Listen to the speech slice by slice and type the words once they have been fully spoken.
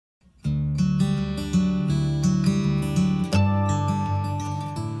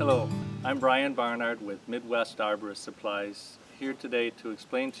I'm Brian Barnard with Midwest Arborist Supplies, here today to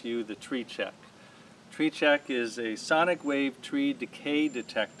explain to you the tree check. Tree check is a sonic wave tree decay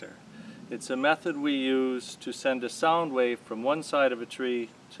detector. It's a method we use to send a sound wave from one side of a tree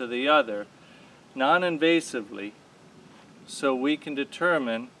to the other non-invasively so we can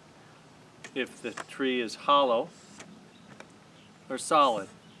determine if the tree is hollow or solid.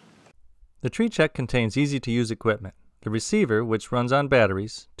 The tree check contains easy-to-use equipment. The receiver, which runs on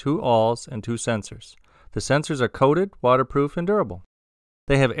batteries, 2 awls, and 2 sensors. The sensors are coated, waterproof, and durable.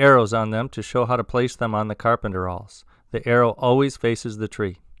 They have arrows on them to show how to place them on the carpenter awls. The arrow always faces the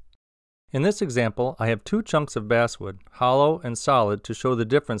tree. In this example, I have 2 chunks of basswood, hollow and solid, to show the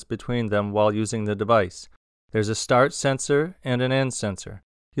difference between them while using the device. There's a start sensor and an end sensor.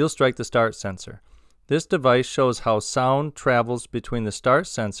 You'll strike the start sensor. This device shows how sound travels between the start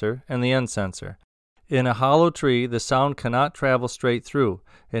sensor and the end sensor. In a hollow tree, the sound cannot travel straight through.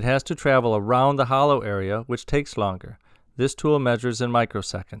 It has to travel around the hollow area, which takes longer. This tool measures in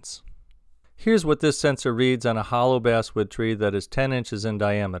microseconds. Here's what this sensor reads on a hollow basswood tree that is 10 inches in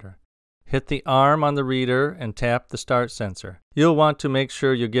diameter. Hit the arm on the reader and tap the start sensor. You'll want to make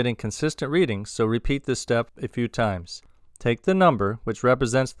sure you're getting consistent readings, so repeat this step a few times. Take the number, which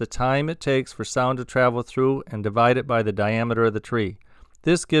represents the time it takes for sound to travel through, and divide it by the diameter of the tree.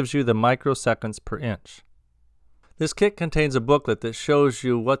 This gives you the microseconds per inch. This kit contains a booklet that shows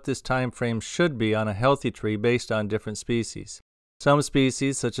you what this time frame should be on a healthy tree based on different species. Some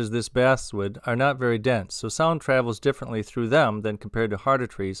species, such as this basswood, are not very dense, so sound travels differently through them than compared to harder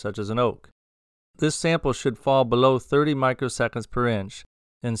trees such as an oak. This sample should fall below 30 microseconds per inch,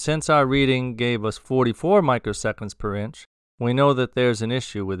 and since our reading gave us 44 microseconds per inch, we know that there's an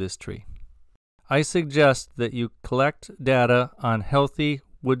issue with this tree. I suggest that you collect data on healthy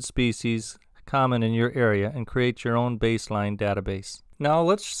wood species common in your area and create your own baseline database. Now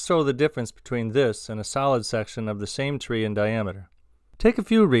let's show the difference between this and a solid section of the same tree in diameter. Take a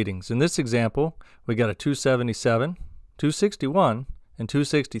few readings. In this example, we got a 277, 261, and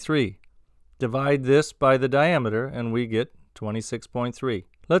 263. Divide this by the diameter and we get 26.3.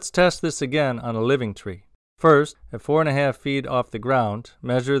 Let's test this again on a living tree. First, at 4.5 feet off the ground,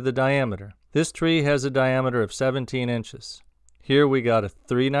 measure the diameter. This tree has a diameter of 17 inches. Here we got a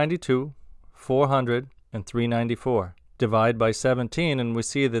 392, 400, and 394. Divide by 17 and we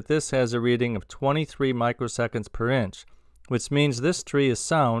see that this has a reading of 23 microseconds per inch, which means this tree is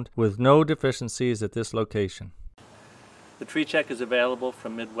sound with no deficiencies at this location. The tree check is available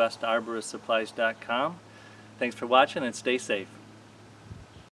from MidwestArboristSupplies.com. Thanks for watching and stay safe.